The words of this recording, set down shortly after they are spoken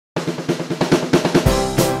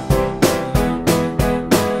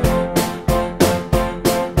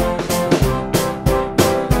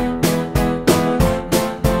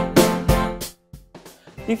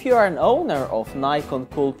If you are an owner of Nikon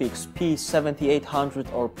Coolpix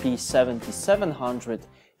P7800 or P7700,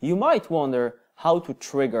 you might wonder how to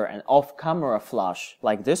trigger an off-camera flash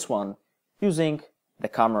like this one using the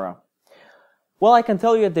camera. Well, I can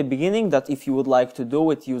tell you at the beginning that if you would like to do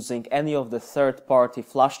it using any of the third-party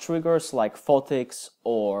flash triggers like Photix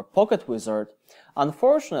or Pocket Wizard,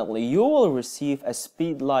 unfortunately you will receive a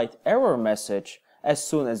Speedlight error message as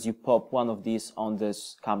soon as you pop one of these on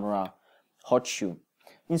this camera hot shoe.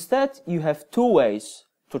 Instead, you have two ways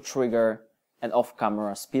to trigger an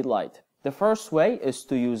off-camera speedlight. The first way is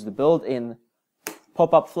to use the built-in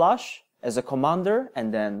pop-up flash as a commander,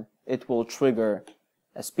 and then it will trigger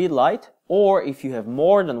a speedlight. Or if you have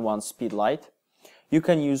more than one speedlight, you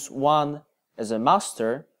can use one as a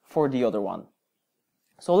master for the other one.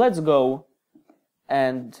 So let's go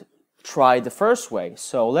and try the first way.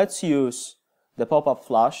 So let's use the pop-up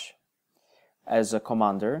flash as a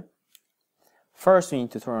commander. First, we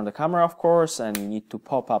need to turn on the camera, of course, and we need to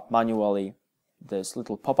pop up manually this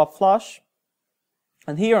little pop-up flash.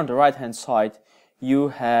 And here on the right-hand side, you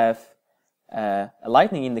have a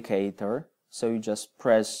lightning indicator. So you just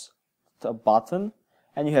press the button,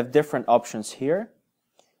 and you have different options here.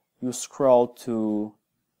 You scroll to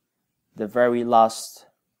the very last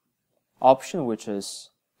option, which is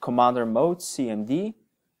Commander Mode, CMD.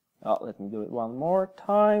 Let me do it one more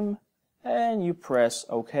time. And you press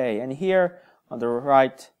OK. And here, on the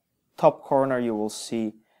right top corner, you will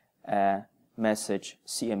see a message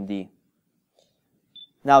CMD.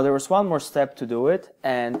 Now there is one more step to do it,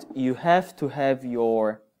 and you have to have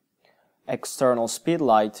your external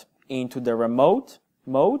speedlight into the remote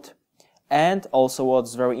mode, and also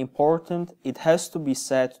what's very important, it has to be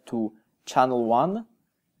set to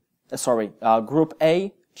Group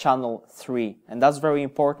A, Channel 3, and that's very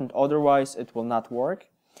important, otherwise it will not work.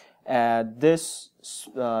 This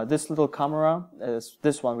little camera,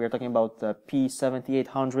 this one we are talking about, the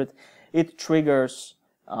P7800, it triggers,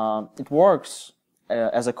 it works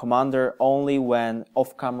as a commander only when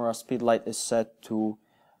off-camera speedlight is set to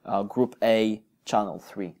Group A, Channel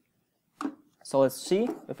 3. So let's see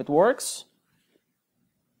if it works.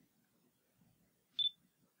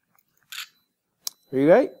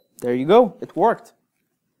 There you go, it worked.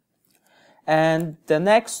 And the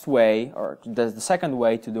next way, or the second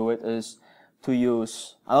way to do it, is to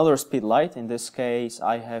use another speedlight. In this case,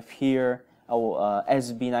 I have here a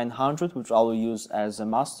SB900, which I will use as a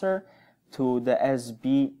master, to the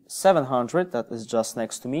SB700 that is just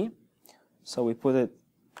next to me. So we put it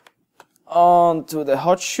onto the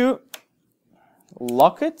hot shoe,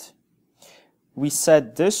 lock it. We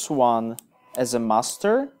set this one as a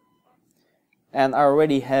master, and I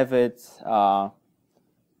already have it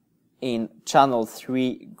in Channel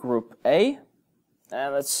 3 Group A.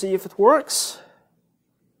 And let's see if it works.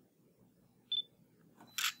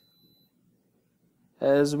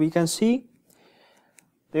 As we can see,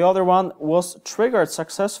 the other one was triggered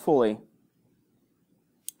successfully.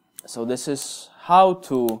 So this is how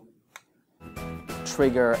to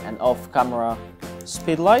trigger an off-camera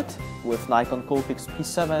speedlight with Nikon Coolpix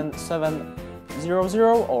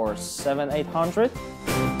P7700 or 7800.